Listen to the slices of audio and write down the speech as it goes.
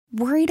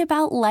Worried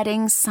about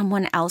letting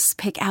someone else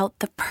pick out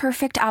the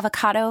perfect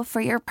avocado for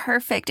your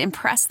perfect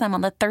impress them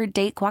on the third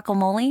date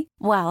guacamole?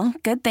 Well,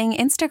 good thing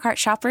Instacart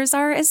shoppers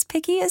are as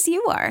picky as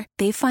you are.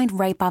 They find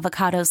ripe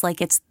avocados like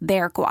it's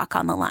their guac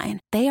on the line.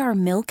 They are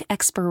milk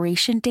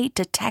expiration date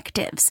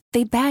detectives.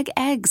 They bag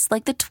eggs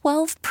like the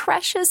 12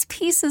 precious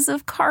pieces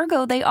of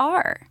cargo they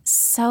are.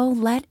 So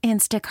let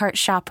Instacart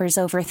shoppers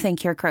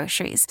overthink your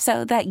groceries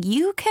so that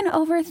you can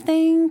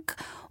overthink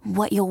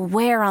what you'll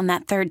wear on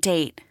that third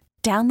date.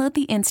 Download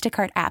the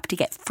Instacart app to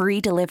get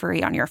free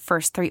delivery on your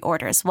first 3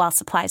 orders while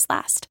supplies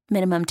last.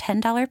 Minimum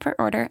 $10 per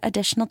order.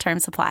 Additional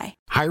terms apply.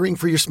 Hiring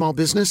for your small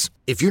business?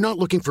 If you're not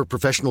looking for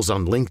professionals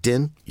on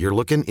LinkedIn, you're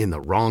looking in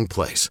the wrong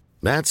place.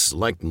 That's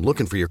like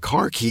looking for your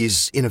car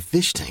keys in a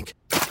fish tank.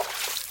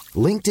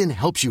 LinkedIn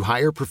helps you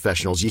hire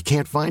professionals you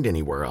can't find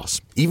anywhere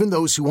else, even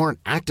those who aren't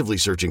actively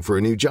searching for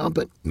a new job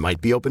but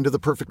might be open to the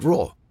perfect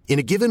role. In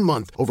a given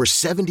month, over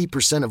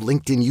 70% of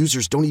LinkedIn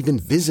users don't even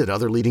visit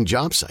other leading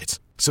job sites.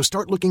 So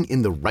start looking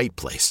in the right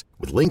place.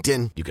 With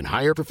LinkedIn, you can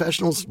hire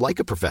professionals like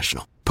a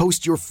professional.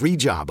 Post your free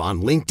job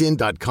on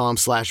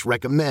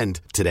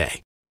linkedin.com/recommend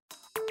today.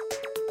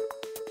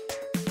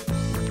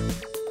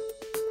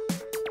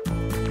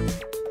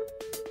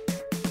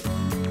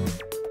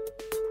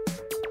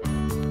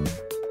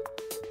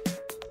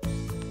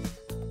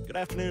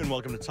 Good afternoon.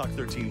 Welcome to Talk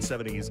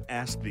 1370's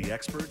Ask the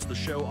Experts, the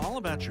show all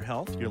about your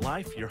health, your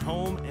life, your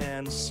home,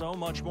 and so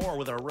much more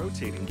with our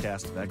rotating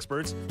cast of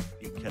experts.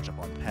 You can catch up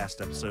on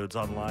past episodes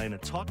online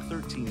at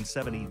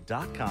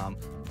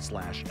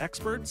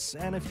talk1370.com/experts.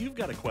 And if you've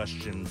got a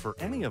question for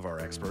any of our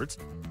experts,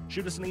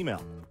 shoot us an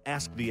email,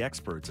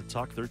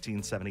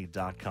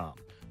 asktheexperts@talk1370.com.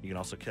 You can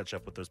also catch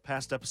up with those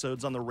past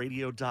episodes on the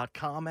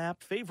radio.com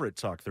app, favorite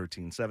Talk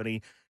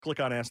 1370. Click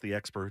on Ask the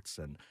Experts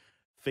and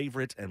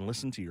favorite and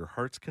listen to your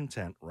heart's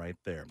content right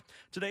there.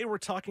 Today we're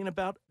talking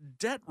about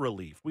debt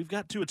relief. We've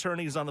got 2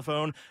 attorneys on the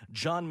phone,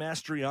 John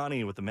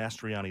Mastriani with the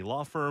Mastriani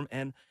Law Firm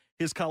and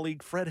his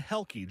colleague Fred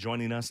Hoelke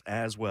joining us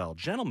as well.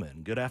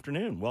 Gentlemen, good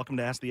afternoon. Welcome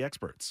to Ask the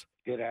Experts.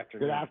 Good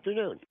afternoon. Good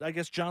afternoon. I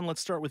guess, John,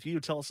 let's start with you.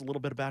 Tell us a little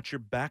bit about your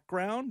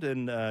background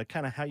and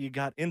kind of how you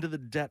got into the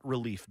debt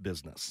relief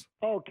business.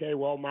 Okay,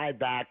 well, my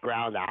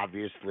background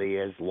obviously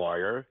is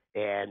lawyer,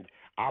 and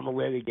I'm a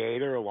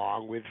litigator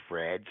along with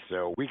Fred,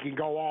 so we can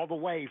go all the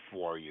way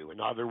for you.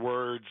 In other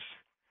words,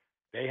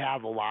 they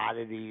have a lot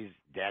of these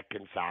debt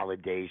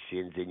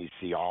consolidations, and you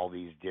see all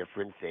these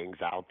different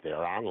things out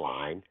there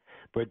online.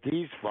 But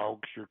these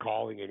folks, you're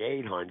calling an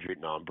 800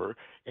 number,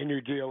 and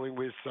you're dealing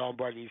with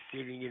somebody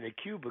sitting in a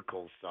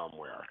cubicle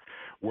somewhere.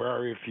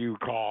 Where if you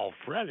call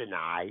Fred and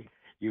I,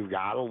 you've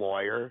got a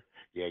lawyer,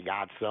 you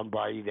got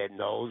somebody that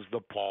knows the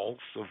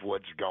pulse of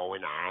what's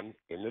going on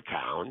in the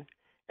town,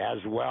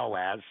 as well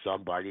as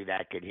somebody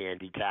that could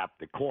handicap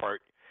the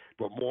court.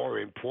 But more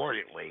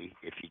importantly,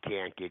 if you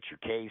can't get your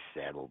case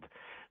settled,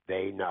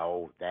 they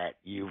know that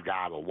you've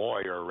got a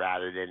lawyer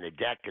rather than a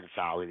debt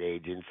consolidation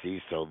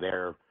agency, so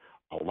they're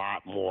a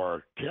lot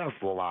more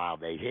careful how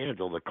they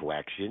handle the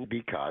collection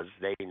because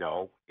they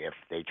know if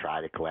they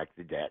try to collect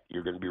the debt,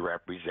 you're going to be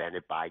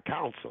represented by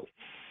counsel.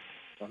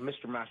 Well,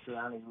 Mr.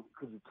 Mastriani,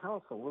 could you tell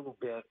us a little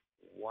bit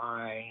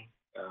why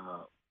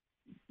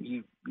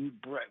you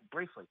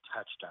briefly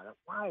touched on it,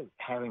 why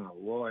having a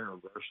lawyer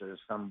versus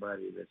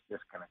somebody that's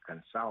just going to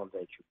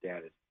consolidate your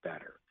debt is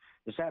better?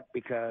 Is that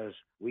because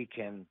we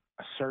can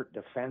assert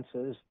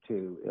defenses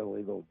to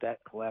illegal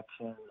debt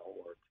collection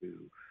or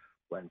to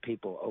when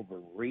people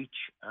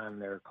overreach on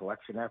their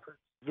collection efforts?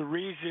 The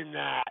reason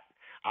that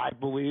I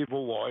believe a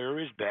lawyer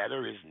is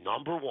better is,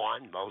 number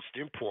one, most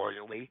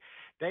importantly,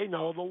 they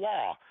know the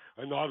law.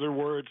 In other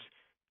words,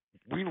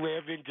 we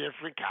live in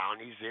different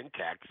counties in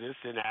Texas,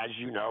 and as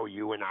you know,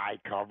 you and I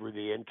cover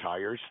the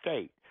entire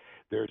state.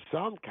 There's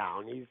some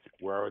counties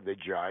where the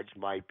judge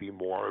might be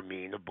more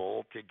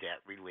amenable to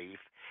debt relief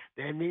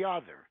than the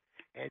other.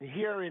 And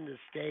here in the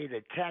state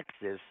of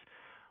Texas,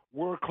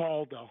 we're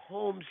called a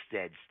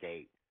homestead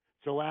state.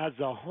 So as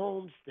a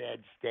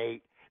homestead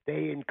state,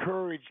 they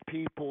encourage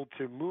people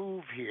to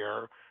move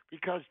here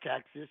because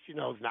Texas, you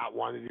know, is not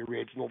one of the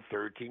original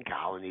 13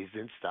 colonies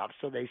and stuff.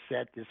 So they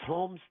set this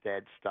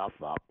homestead stuff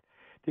up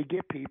to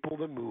get people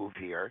to move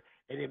here,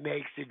 and it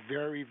makes it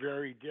very,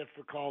 very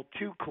difficult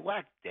to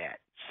collect debt.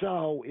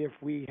 So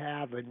if we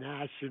have a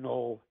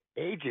national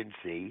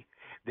agency,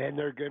 then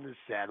they're going to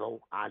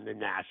settle on the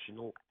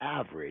national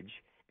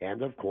average.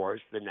 And, of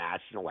course, the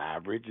national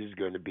average is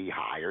going to be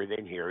higher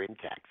than here in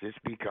Texas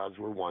because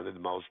we're one of the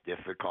most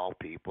difficult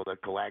people to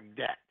collect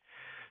debt.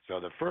 So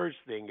the first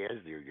thing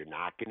is you're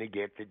not going to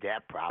get the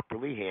debt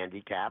properly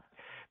handicapped.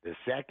 The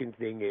second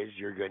thing is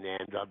you're going to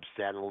end up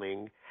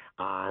settling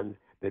on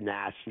the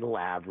national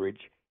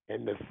average.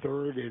 And the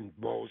third and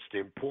most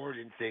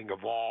important thing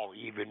of all,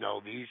 even though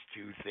these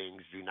two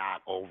things do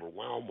not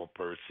overwhelm a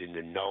person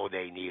to know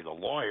they need a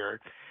lawyer,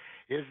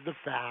 is the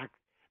fact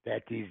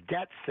that these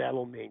debt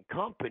settlement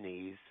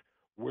companies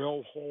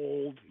will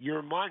hold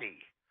your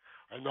money.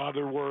 In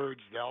other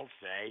words, they'll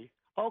say,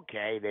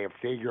 okay, they'll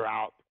figure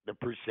out the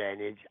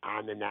percentage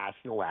on the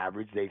national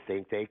average they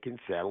think they can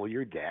settle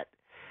your debt.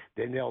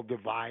 then they'll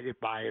divide it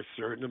by a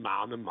certain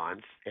amount of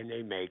months, and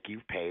they make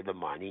you pay the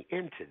money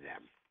into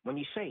them. When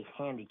you say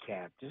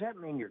handicap, does that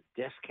mean you're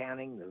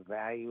discounting the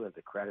value of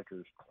the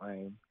creditor's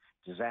claim?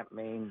 Does that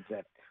mean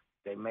that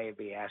they may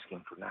be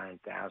asking for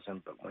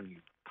 $9,000, but when you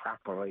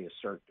properly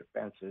assert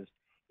defenses,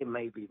 it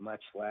may be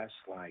much less,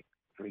 like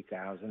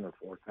 $3,000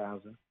 or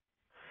 $4,000?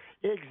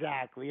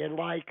 Exactly. And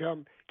like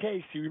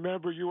Casey,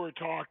 remember you were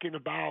talking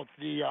about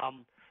the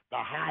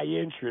high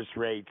interest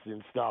rates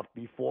and stuff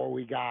before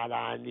we got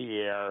on the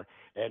air,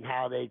 and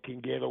how they can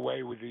get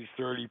away with these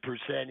 30%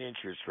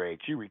 interest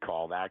rates. You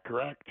recall that,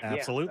 correct?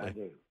 Absolutely. Yes, I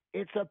do.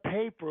 It's a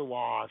paper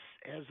loss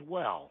as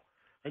well.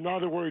 In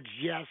other words,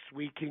 yes,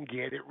 we can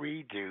get it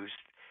reduced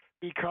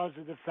because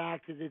of the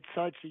fact that it's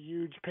such a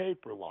huge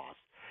paper loss.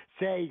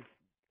 Say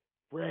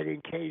Fred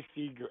and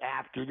Casey,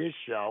 after this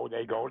show,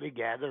 they go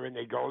together and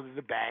they go to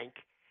the bank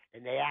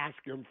and they ask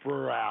them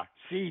for a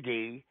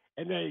CD,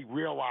 and they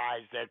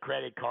realize that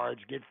credit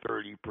cards get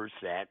 30%.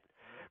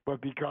 But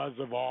because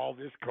of all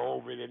this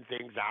COVID and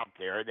things out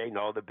there, they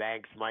know the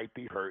banks might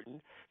be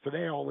hurting, so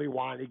they only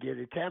want to get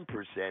a 10%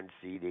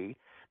 CD.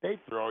 They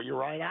throw you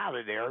right out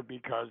of there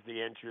because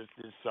the interest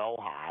is so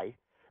high,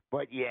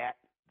 but yet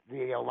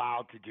they're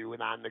allowed to do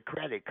it on the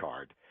credit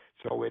card.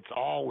 So it's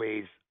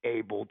always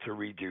able to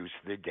reduce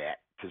the debt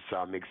to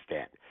some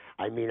extent.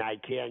 I mean, I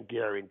can't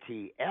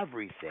guarantee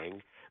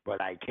everything,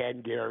 but I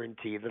can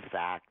guarantee the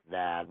fact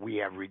that we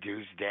have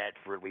reduced debt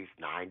for at least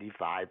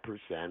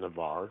 95% of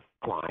our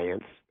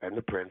clients and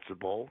the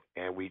principal,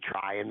 and we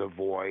try and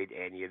avoid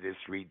any of this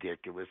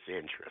ridiculous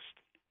interest.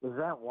 Is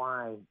that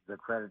why the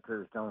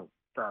creditors don't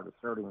start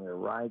asserting their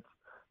rights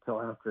till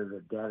after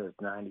the debt is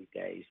 90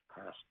 days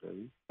past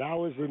due? That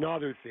was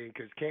another thing,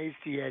 because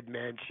Casey had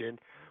mentioned,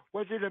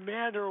 was it a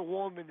man or a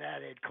woman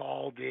that had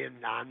called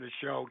in on the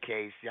show,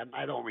 Casey?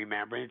 I don't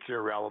remember. It's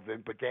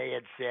irrelevant, but they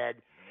had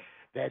said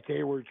that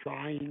they were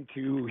trying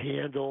to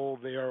handle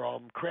their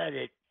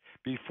credit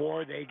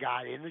before they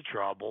got into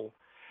trouble,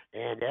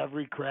 and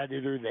every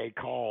creditor they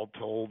called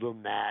told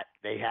them that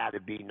they had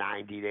to be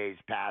 90 days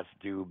past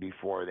due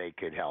before they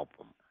could help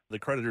them. The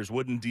creditors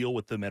wouldn't deal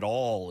with them at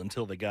all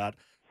until they got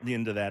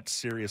into that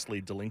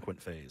seriously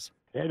delinquent phase.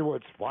 And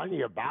what's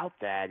funny about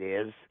that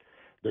is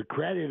the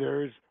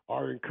creditors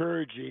are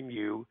encouraging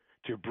you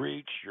to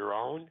breach your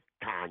own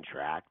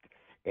contract,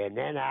 and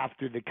then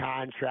after the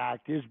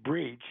contract is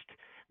breached,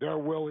 they're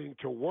willing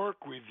to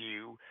work with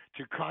you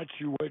to cut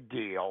you a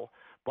deal.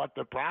 But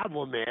the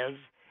problem is,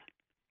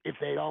 if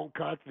they don't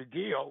cut the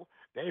deal,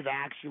 they've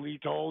actually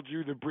told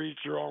you to breach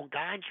your own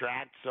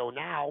contract, so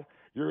now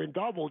you're in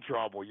double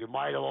trouble. You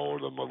might have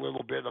owed them a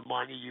little bit of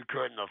money you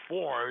couldn't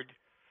afford,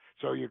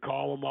 so you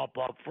call them up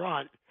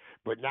front.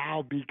 But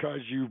now because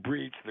you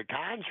breached the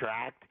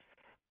contract,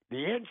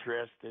 the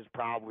interest has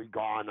probably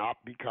gone up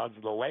because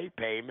of the late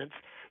payments.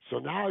 So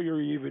now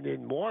you're even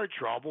in more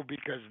trouble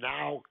because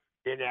now,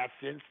 in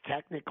essence,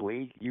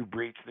 technically, you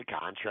breached the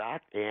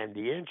contract and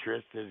the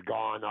interest has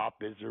gone up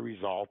as a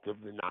result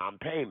of the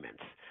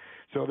non-payments.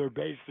 So they're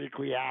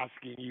basically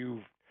asking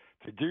you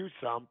to do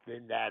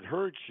something that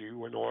hurts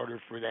you in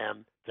order for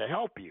them to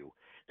help you.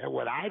 And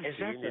what I've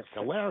seen, it's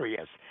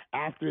hilarious.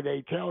 After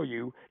they tell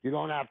you, you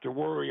don't have to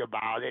worry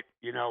about it,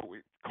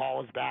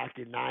 call us back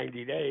in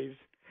 90 days,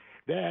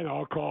 then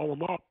I'll call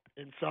them up.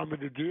 And some of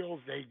the deals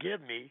they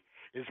give me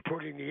is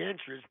putting the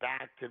interest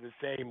back to the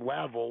same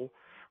level,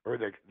 or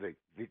the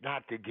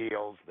not the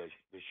deals, the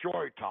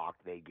short talk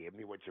they give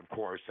me, which of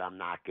course I'm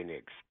not going to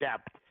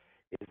accept,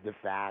 is the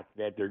fact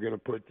that they're going to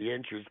put the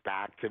interest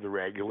back to the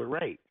regular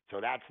rate. So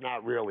that's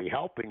not really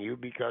helping you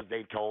because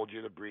they told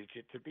you to breach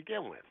it to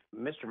begin with.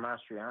 Mr.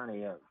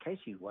 Mastriani,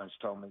 Casey once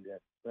told me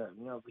that,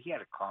 he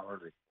had a caller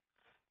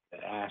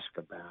that asked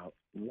about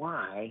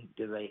why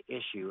do they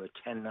issue a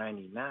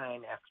 1099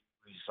 after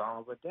you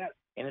resolve a debt,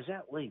 and is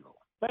that legal?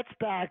 Let's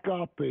back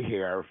up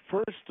here.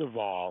 First of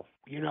all,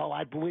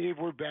 I believe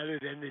we're better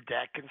than the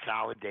debt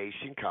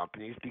consolidation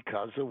companies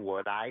because of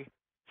what I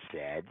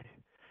said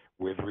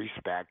with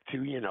respect to,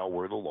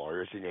 we're the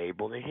lawyers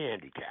enable the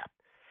handicap.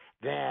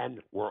 Then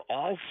we're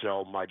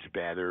also much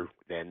better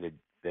than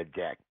the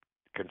debt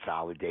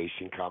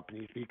consolidation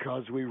companies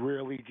because we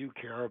really do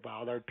care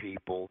about our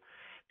people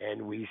and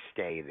we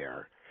stay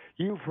there.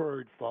 You've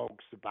heard,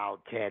 folks, about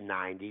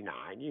 1099.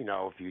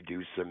 If you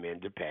do some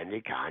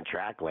independent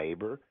contract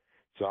labor,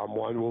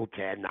 someone will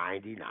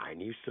 1099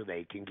 you so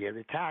they can get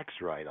a tax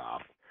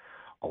write-off.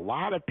 A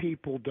lot of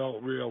people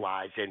don't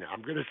realize, and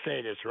I'm going to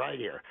say this right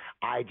here,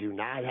 I do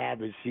not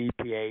have a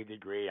CPA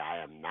degree.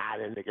 I am not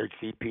or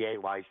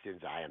CPA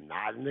license. I am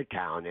not an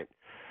accountant,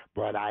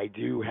 but I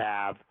do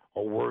have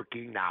a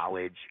working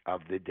knowledge of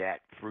the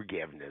debt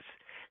forgiveness.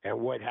 And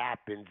what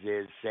happens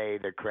is, say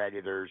the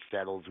creditor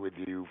settles with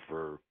you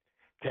for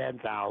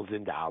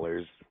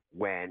 $10,000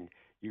 when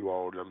you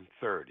owe them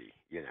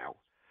 $30,000,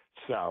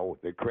 So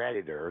the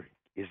creditor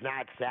is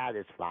not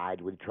satisfied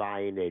with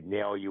trying to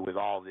nail you with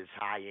all this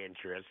high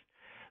interest,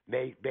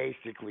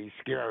 basically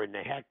scaring the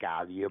heck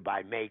out of you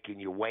by making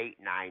you wait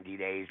 90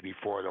 days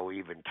before they'll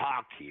even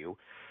talk to you.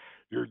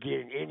 you're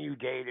getting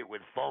inundated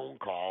with phone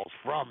calls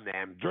from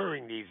them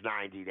during these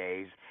 90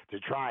 days to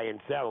try and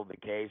settle the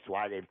case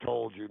while they've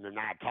told you to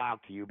not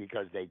talk to you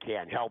because they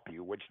can't help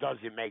you, which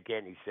doesn't make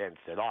any sense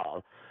at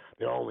all.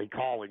 They're only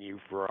calling you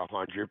for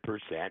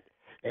 100%.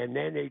 And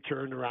then they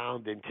turn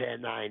around and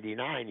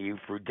 1099 you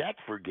for debt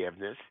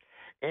forgiveness.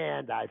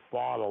 And I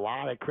fought a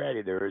lot of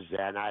creditors,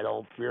 and I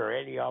don't fear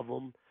any of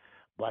them.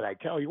 But I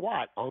tell you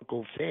what,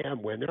 Uncle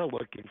Sam, when they're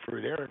looking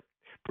for their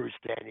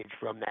percentage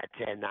from that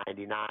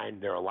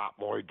 1099, they're a lot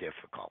more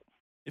difficult.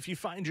 If you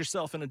find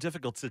yourself in a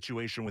difficult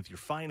situation with your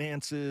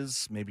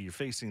finances, maybe you're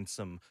facing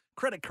some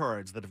credit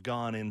cards that have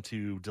gone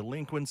into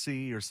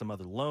delinquency or some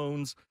other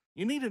loans,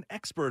 you need an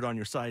expert on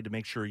your side to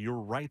make sure your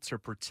rights are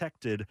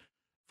protected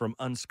from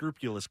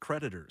unscrupulous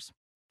creditors.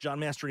 John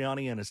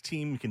Mastriani and his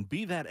team can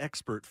be that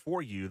expert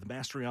for you, the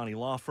Mastriani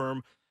Law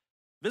Firm.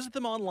 Visit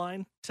them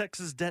online,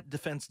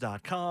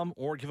 texasdebtdefense.com,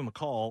 or give them a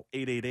call,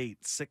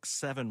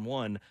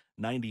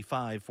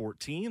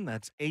 888-671-9514.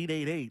 That's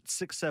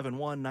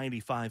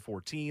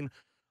 888-671-9514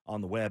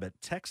 on the web at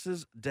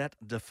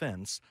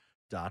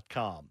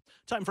texasdebtdefense.com.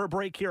 Time for a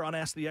break here on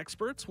Ask the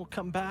Experts. We'll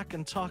come back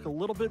and talk a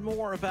little bit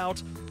more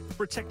about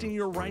protecting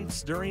your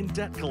rights during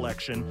debt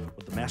collection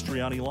with the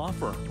Mastriani Law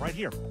Firm right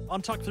here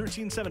on Talk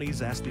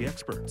 1370's Ask the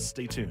Experts.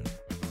 Stay tuned.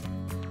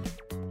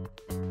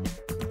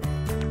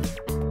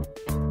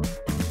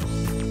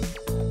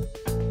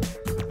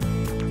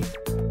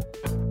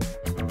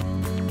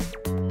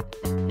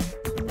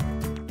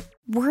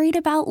 Worried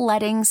about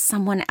letting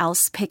someone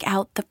else pick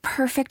out the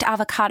perfect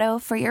avocado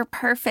for your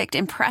perfect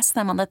impress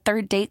them on the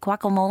third date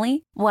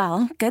guacamole?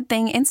 Well, good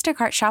thing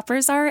Instacart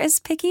shoppers are as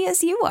picky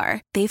as you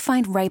are. They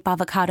find ripe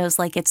avocados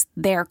like it's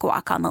their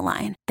guac on the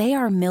line. They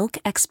are milk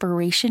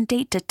expiration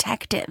date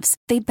detectives.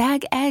 They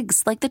bag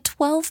eggs like the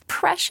 12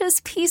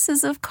 precious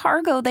pieces of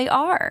cargo they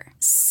are.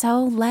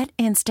 So let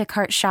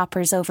Instacart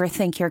shoppers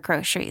overthink your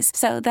groceries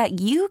so that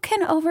you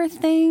can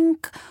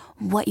overthink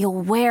what you'll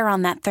wear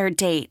on that third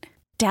date.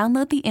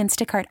 Download the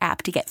Instacart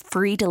app to get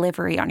free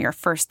delivery on your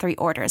first 3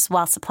 orders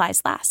while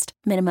supplies last.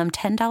 Minimum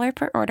 $10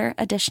 per order.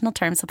 Additional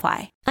terms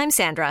apply. I'm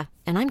Sandra,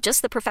 and I'm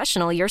just the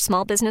professional your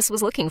small business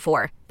was looking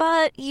for.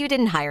 But you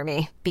didn't hire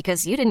me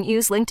because you didn't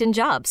use LinkedIn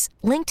Jobs.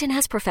 LinkedIn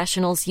has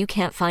professionals you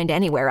can't find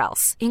anywhere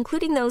else,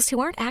 including those who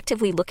aren't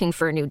actively looking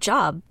for a new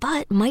job,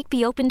 but might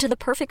be open to the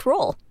perfect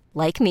role,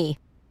 like me.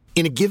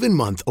 In a given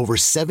month, over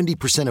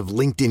 70% of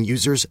LinkedIn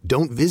users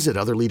don't visit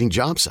other leading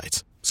job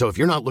sites. So if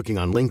you're not looking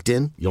on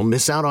LinkedIn, you'll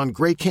miss out on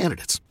great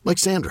candidates like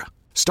Sandra.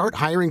 Start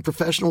hiring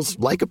professionals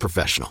like a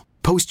professional.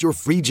 Post your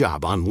free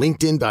job on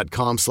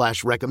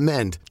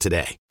linkedin.com/recommend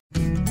today.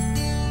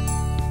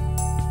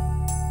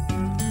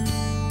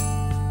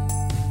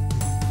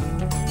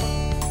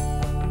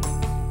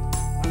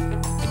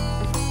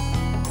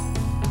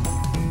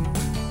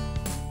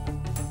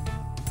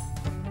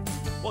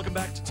 Welcome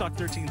back to Talk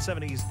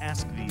 1370's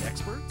Ask the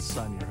Experts.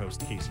 I'm your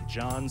host, Casey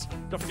Johns.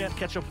 Don't forget,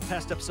 catch up with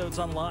past episodes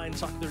online,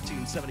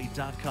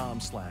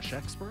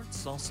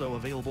 talk1370.com/experts. Also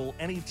available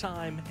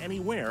anytime,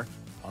 anywhere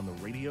on the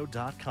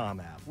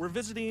radio.com app. We're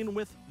visiting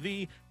with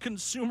the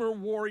consumer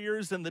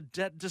warriors and the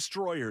debt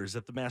destroyers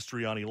at the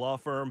Mastriani Law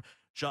Firm.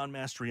 John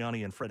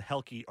Mastriani and Fred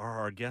Hoelke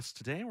are our guests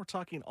today. We're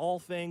talking all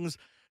things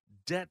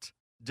debt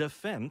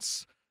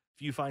defense.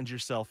 If you find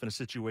yourself in a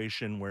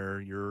situation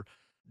where you're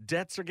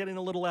debts are getting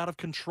a little out of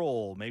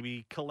control,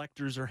 maybe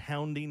collectors are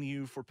hounding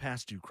you for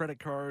past due credit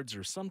cards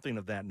or something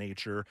of that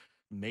nature.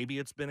 Maybe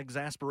it's been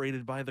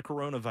exasperated by the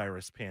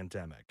coronavirus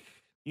pandemic.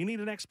 You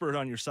need an expert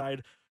on your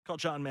side. Call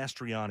John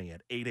Mastriani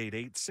at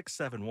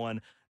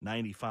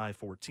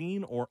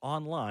 888-671-9514 or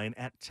online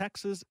at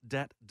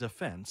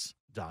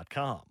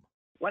texasdebtdefense.com.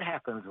 What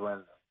happens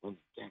when the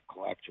debt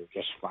collector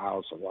just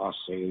files a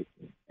lawsuit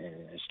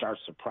and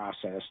starts the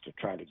process to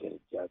try to get a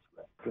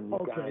judgment? Can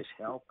you guys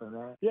help in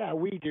that? Yeah,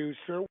 we do,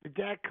 sir. The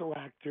debt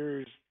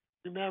collectors,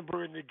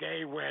 remember in the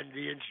day when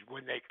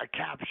a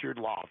captured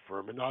law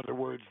firm, in other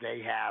words,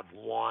 they have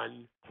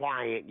one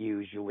client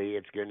usually.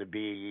 It's going to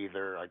be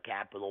either a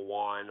Capital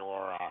One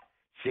or a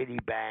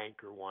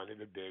Citibank or one of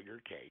the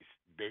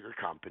bigger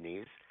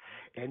companies.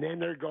 And then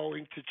they're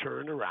going to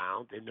turn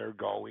around and they're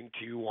going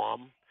to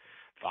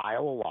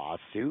file a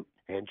lawsuit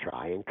and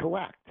try and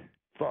collect.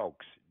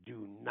 Folks,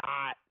 do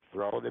not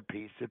throw the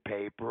piece of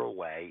paper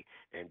away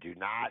and do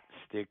not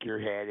stick your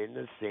head in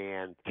the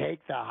sand.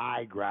 Take the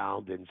high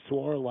ground and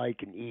soar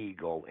like an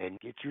eagle and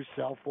get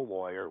yourself a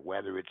lawyer,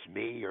 whether it's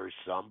me or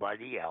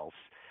somebody else.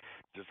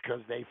 Just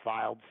because they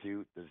filed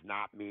suit does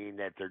not mean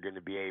that they're going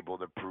to be able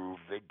to prove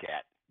the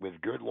debt.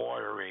 With good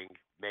lawyering,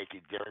 make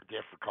it very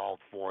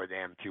difficult for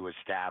them to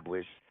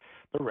establish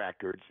the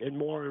records. And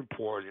more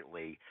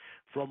importantly,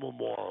 from a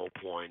moral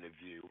point of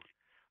view,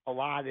 a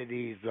lot of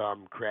these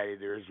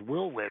creditors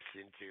will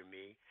listen to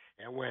me,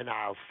 and when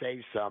I'll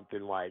say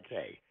something like,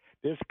 hey,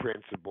 this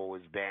principal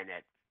has been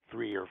at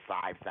 $3,000 or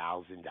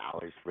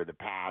 $5,000 for the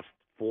past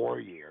 4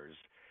 years,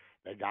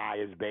 the guy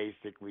has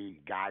basically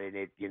gotten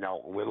it, a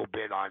little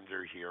bit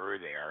under here or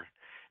there,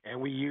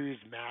 and we use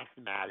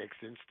mathematics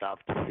and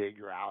stuff to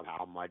figure out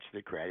how much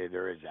the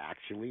creditor has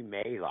actually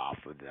made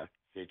off of the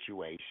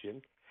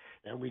situation,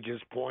 and we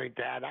just point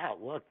that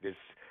out. Look, this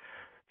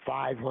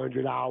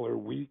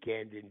 $500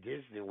 weekend in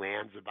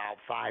Disneyland's about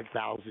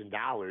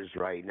 $5,000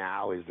 right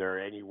now. Is there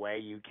any way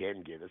you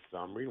can get us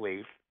some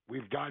relief?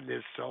 We've done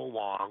this so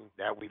long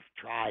that we've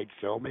tried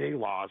so many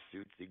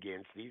lawsuits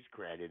against these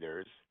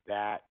creditors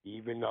that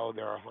even though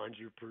they're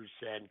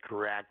 100%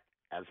 correct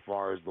as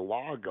far as the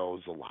law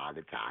goes a lot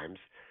of times,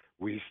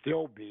 we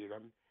still beat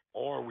them,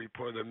 or we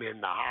put them in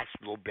the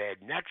hospital bed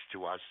next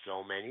to us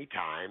so many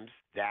times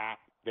that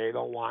they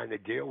don't want to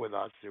deal with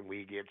us, and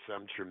we get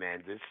some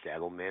tremendous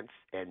settlements.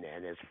 And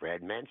then, as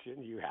Fred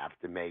mentioned, you have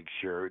to make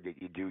sure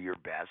that you do your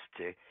best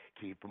to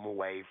keep them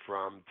away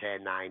from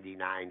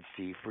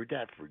 1099-C for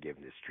debt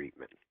forgiveness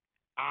treatment.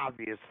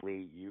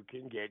 Obviously, you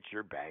can get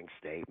your bank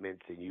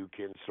statements, and you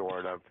can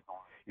sort of,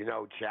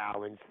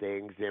 challenge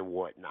things and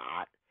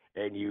whatnot.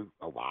 And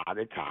a lot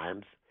of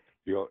times,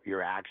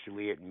 you're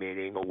actually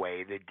admitting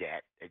away the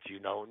debt that you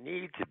don't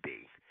need to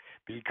be,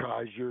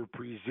 because you're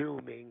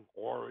presuming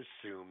or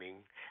assuming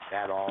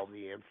that all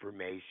the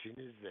information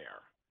is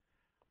there.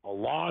 A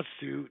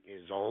lawsuit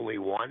is only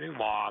won and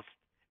lost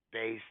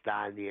based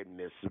on the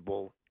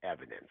admissible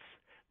evidence.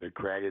 The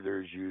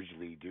creditors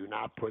usually do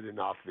not put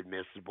enough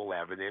admissible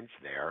evidence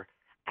there.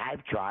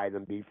 I've tried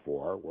them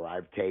before where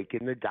I've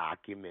taken the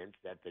documents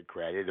that the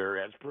creditor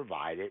has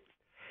provided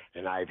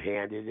and I've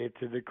handed it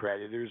to the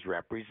creditor's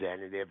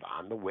representative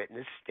on the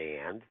witness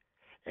stand,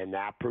 and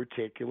that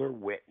particular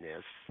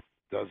witness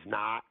does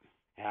not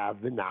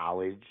have the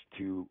knowledge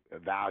to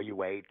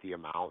evaluate the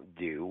amount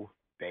due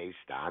based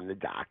on the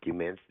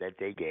documents that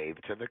they gave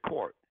to the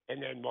court.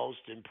 And then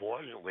most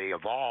importantly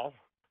of all,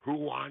 who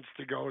wants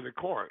to go to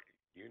court?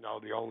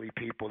 The only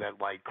people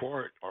that like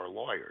court are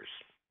lawyers,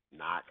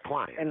 not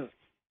clients. And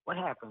what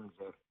happens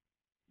if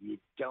you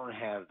don't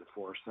have the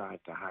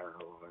foresight to hire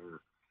a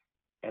lawyer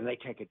and they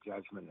take a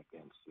judgment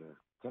against you?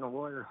 Can a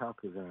lawyer help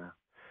you there?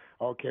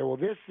 Okay, well,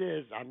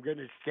 I'm going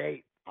to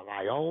state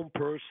my own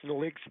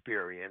personal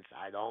experience.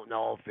 I don't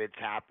know if it's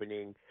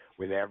happening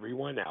with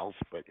everyone else,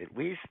 but at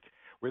least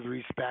with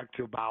respect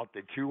to about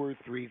the 2,000 or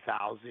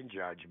 3,000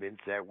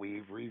 judgments that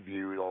we've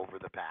reviewed over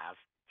the past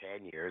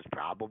 10 years,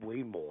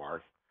 probably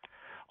more,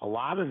 a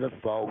lot of the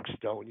folks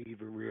don't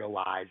even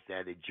realize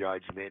that a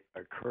judgment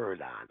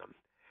occurred on them.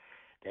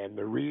 And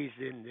the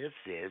reason this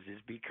is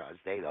because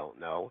they don't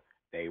know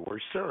they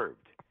were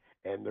served.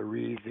 And the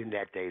reason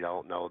that they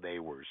don't know they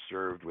were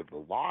served with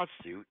the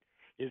lawsuit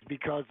is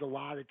because a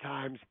lot of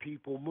times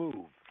people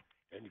move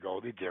and go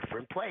to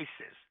different places.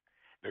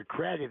 The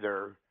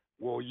creditor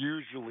will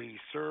usually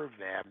serve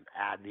them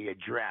at the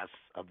address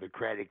of the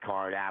credit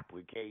card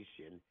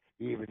application,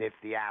 even if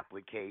the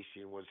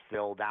application was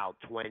filled out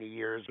 20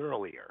 years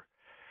earlier.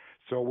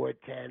 So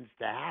what tends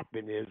to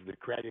happen is the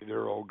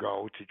creditor will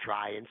go to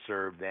try and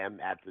serve them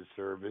at the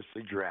service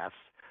address,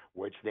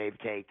 which they've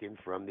taken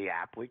from the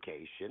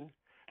application.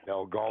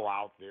 They'll go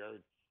out there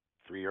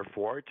 3 or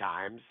 4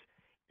 times,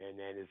 and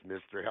then as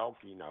Mr.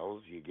 Hoelke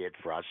knows, you get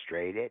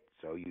frustrated,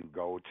 so you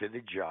go to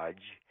the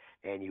judge,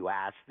 and you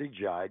ask the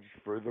judge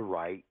for the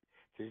right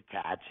to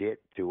attach it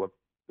to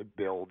the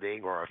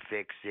building or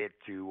affix it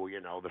to,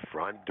 the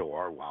front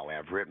door,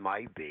 however it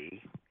might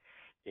be.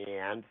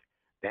 And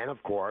then,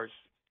 of course,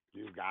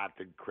 you've got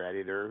the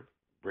creditor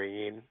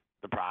bringing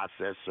the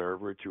process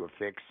server to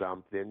affix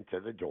something to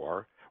the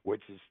door,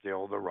 which is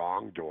still the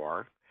wrong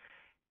door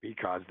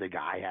because the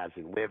guy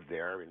hasn't lived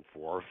there in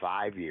 4 or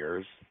 5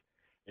 years.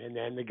 And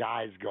then the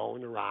guy's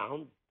going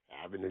around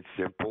having a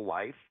simple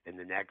life, and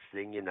the next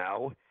thing you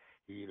know,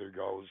 he either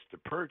goes to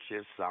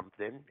purchase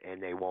something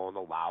and they won't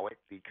allow it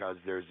because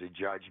there's a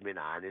judgment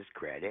on his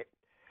credit.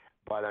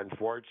 But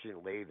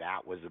unfortunately,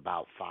 that was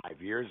about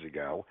 5 years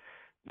ago.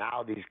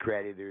 Now these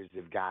creditors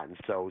have gotten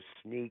so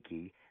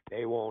sneaky,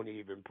 they won't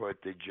even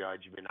put the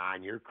judgment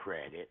on your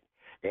credit,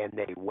 and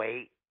they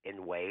wait,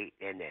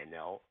 and then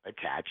they'll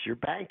attach your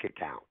bank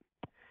account.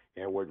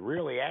 And what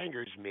really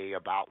angers me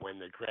about when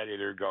the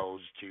creditor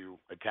goes to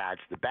attach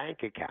the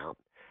bank account,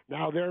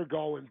 now they're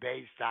going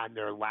based on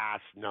their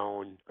last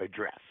known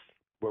address.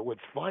 But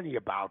what's funny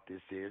about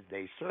this is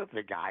they serve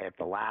the guy at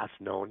the last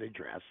known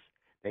address.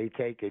 They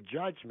take a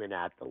judgment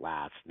at the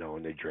last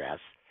known address.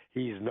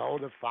 He's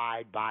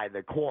notified by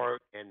the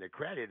court and the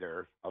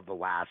creditor of the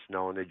last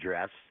known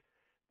address.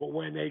 But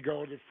when they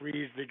go to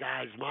freeze the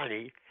guy's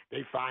money,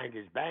 they find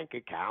his bank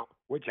account,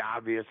 which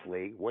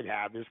obviously would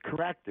have his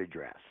correct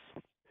address.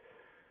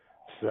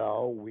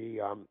 So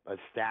we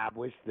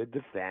established the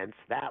defense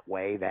that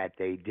way, that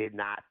they did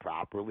not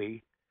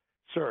properly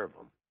serve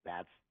him.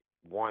 That's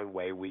one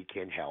way we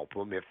can help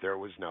them if there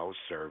was no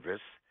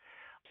service.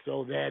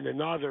 So then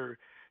another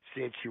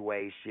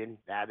situation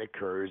that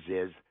occurs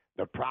is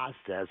the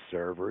process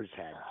servers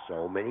had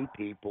so many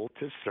people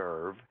to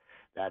serve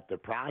that the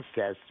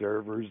process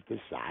servers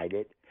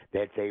decided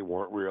that they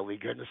weren't really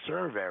going to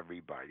serve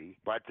everybody,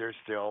 but they're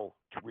still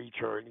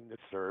returning the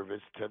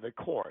service to the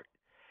court.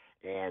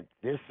 And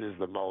this is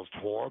the most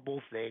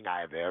horrible thing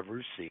I've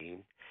ever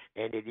seen,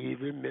 and it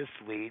even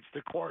misleads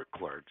the court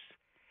clerks.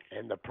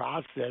 And the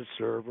process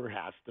server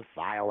has to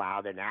file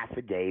out an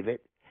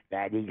affidavit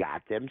that he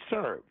got them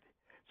served.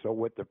 So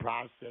what the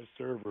process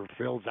server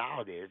fills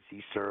out is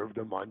he served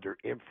them under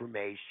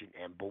information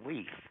and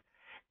belief,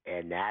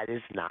 and that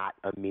is not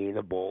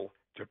amenable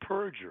to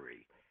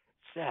perjury.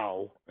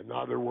 So, in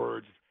other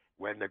words,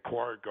 when the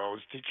court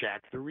goes to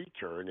check the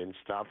return and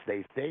stuff,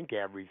 they think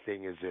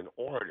everything is in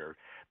order,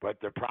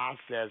 but the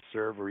process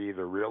server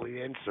either really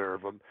didn't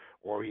serve them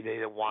or he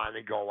didn't want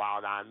to go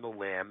out on the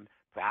limb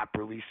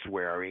properly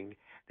swearing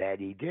that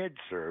he did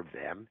serve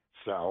them.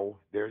 So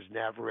there's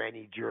never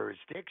any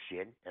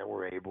jurisdiction, and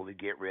we're able to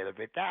get rid of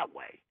it that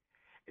way.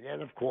 And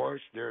then, of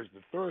course, there's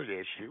the third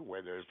issue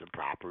where there's the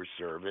proper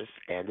service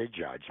and the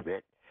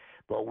judgment.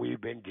 But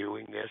we've been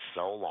doing this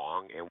so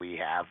long, and we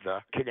have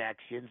the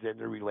connections and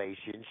the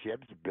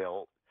relationships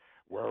built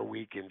where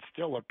we can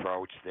still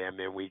approach them,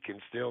 and we can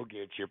still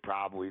get you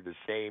probably the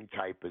same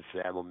type of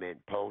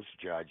settlement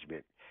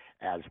post-judgment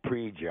as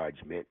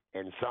pre-judgment,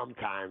 and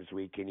sometimes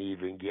we can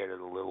even get it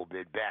a little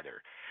bit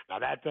better. Now,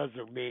 that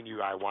doesn't mean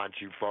I want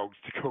you folks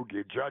to go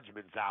get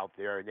judgments out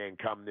there and then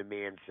come to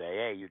me and say,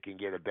 hey, you can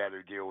get a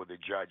better deal with a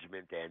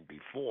judgment than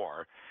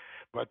before.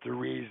 But the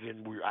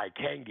reason I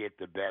can get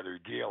the better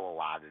deal a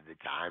lot of the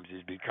times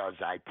is because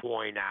I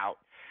point out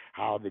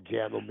how the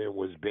gentleman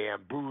was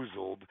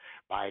bamboozled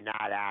by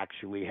not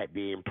actually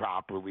being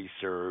properly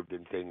served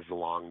and things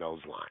along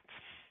those lines.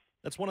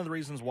 That's one of the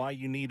reasons why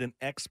you need an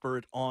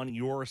expert on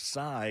your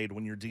side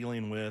when you're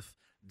dealing with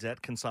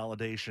debt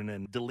consolidation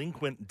and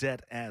delinquent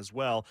debt as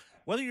well.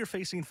 Whether you're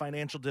facing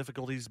financial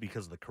difficulties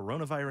because of the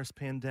coronavirus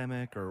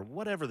pandemic or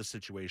whatever the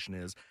situation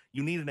is,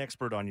 you need an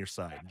expert on your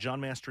side. John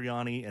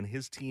Mastriani and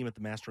his team at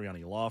the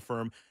Mastriani Law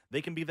Firm,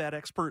 they can be that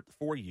expert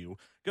for you.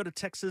 Go to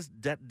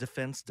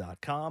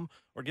texasdebtdefense.com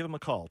or give them a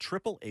call,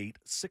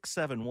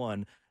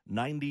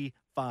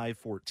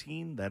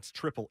 888-671-9514. That's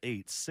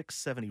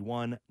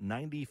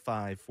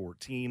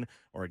 888-671-9514,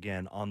 or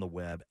again on the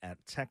web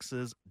at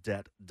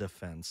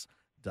texasdebtdefense.com.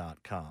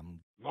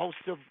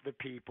 Most of the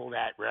people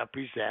that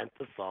represent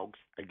the folks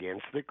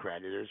against the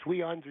creditors,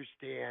 we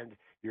understand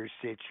your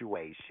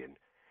situation.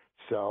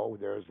 So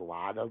there's a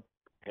lot of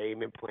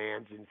payment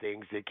plans and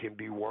things that can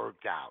be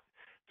worked out.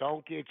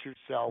 Don't get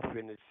yourself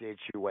in a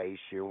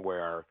situation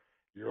where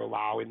you're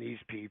allowing these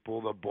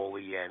people to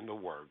bully you in the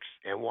works.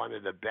 And one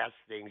of the best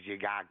things you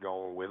got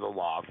going with a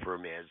law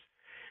firm is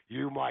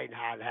you might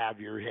not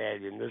have your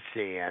head in the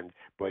sand,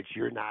 but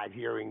you're not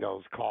hearing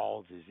those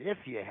calls as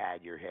if you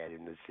had your head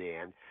in the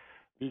sand,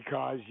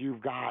 because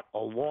you've got a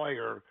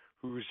lawyer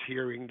who's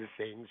hearing the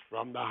things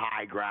from the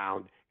high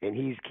ground, and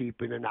he's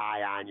keeping an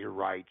eye on your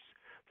rights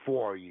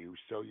for you,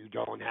 so you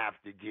don't have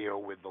to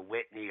deal with the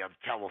litany of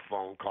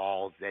telephone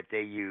calls that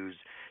they use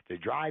to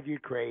drive you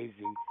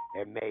crazy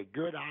and make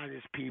good,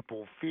 honest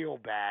people feel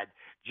bad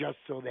just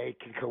so they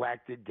can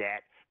collect a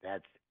debt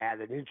that's at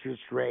an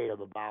interest rate of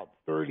about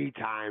 30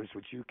 times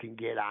what you can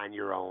get on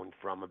your own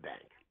from a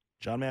bank.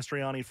 John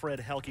Mastriani, Fred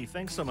Hoelke,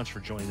 thanks so much for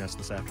joining us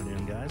this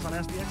afternoon, guys, on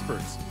Ask the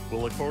Experts.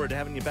 We'll look forward to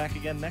having you back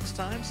again next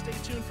time. Stay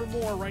tuned for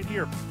more right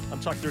here on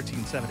Talk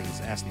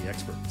 1370's Ask the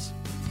Experts.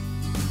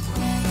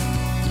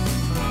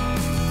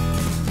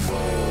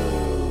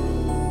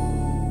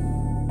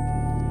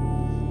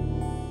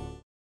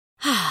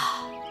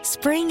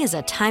 Spring is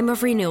a time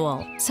of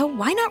renewal, so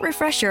why not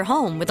refresh your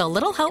home with a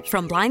little help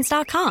from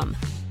Blinds.com?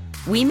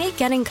 We make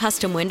getting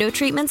custom window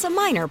treatments a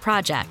minor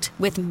project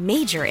with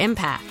major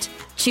impact.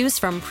 Choose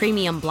from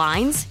premium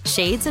blinds,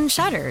 shades, and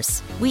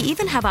shutters. We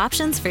even have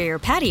options for your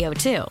patio,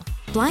 too.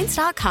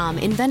 Blinds.com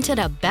invented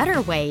a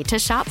better way to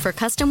shop for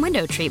custom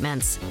window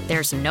treatments.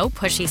 There's no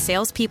pushy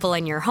salespeople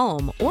in your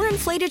home or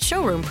inflated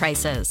showroom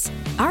prices.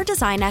 Our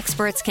design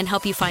experts can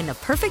help you find the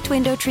perfect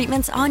window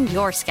treatments on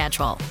your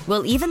schedule.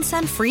 We'll even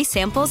send free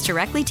samples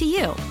directly to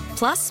you.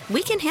 Plus,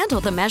 we can handle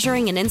the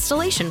measuring and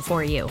installation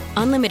for you.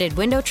 Unlimited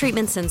window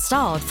treatments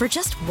installed for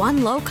just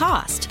one low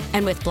cost.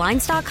 And with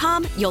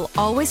Blinds.com, you'll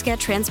always get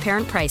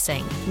transparent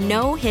pricing.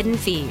 No hidden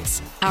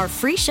fees. Our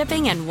free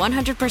shipping and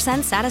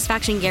 100%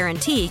 satisfaction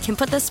guarantee can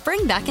put the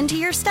spring back into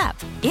your step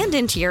and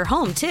into your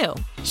home, too.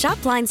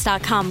 Shop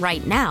Blinds.com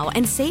right now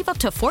and save up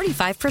to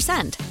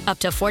 45%. Up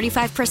to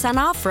 45%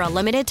 off for a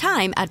limited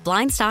time at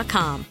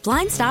Blinds.com.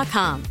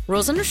 Blinds.com.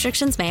 Rules and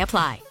restrictions may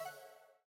apply.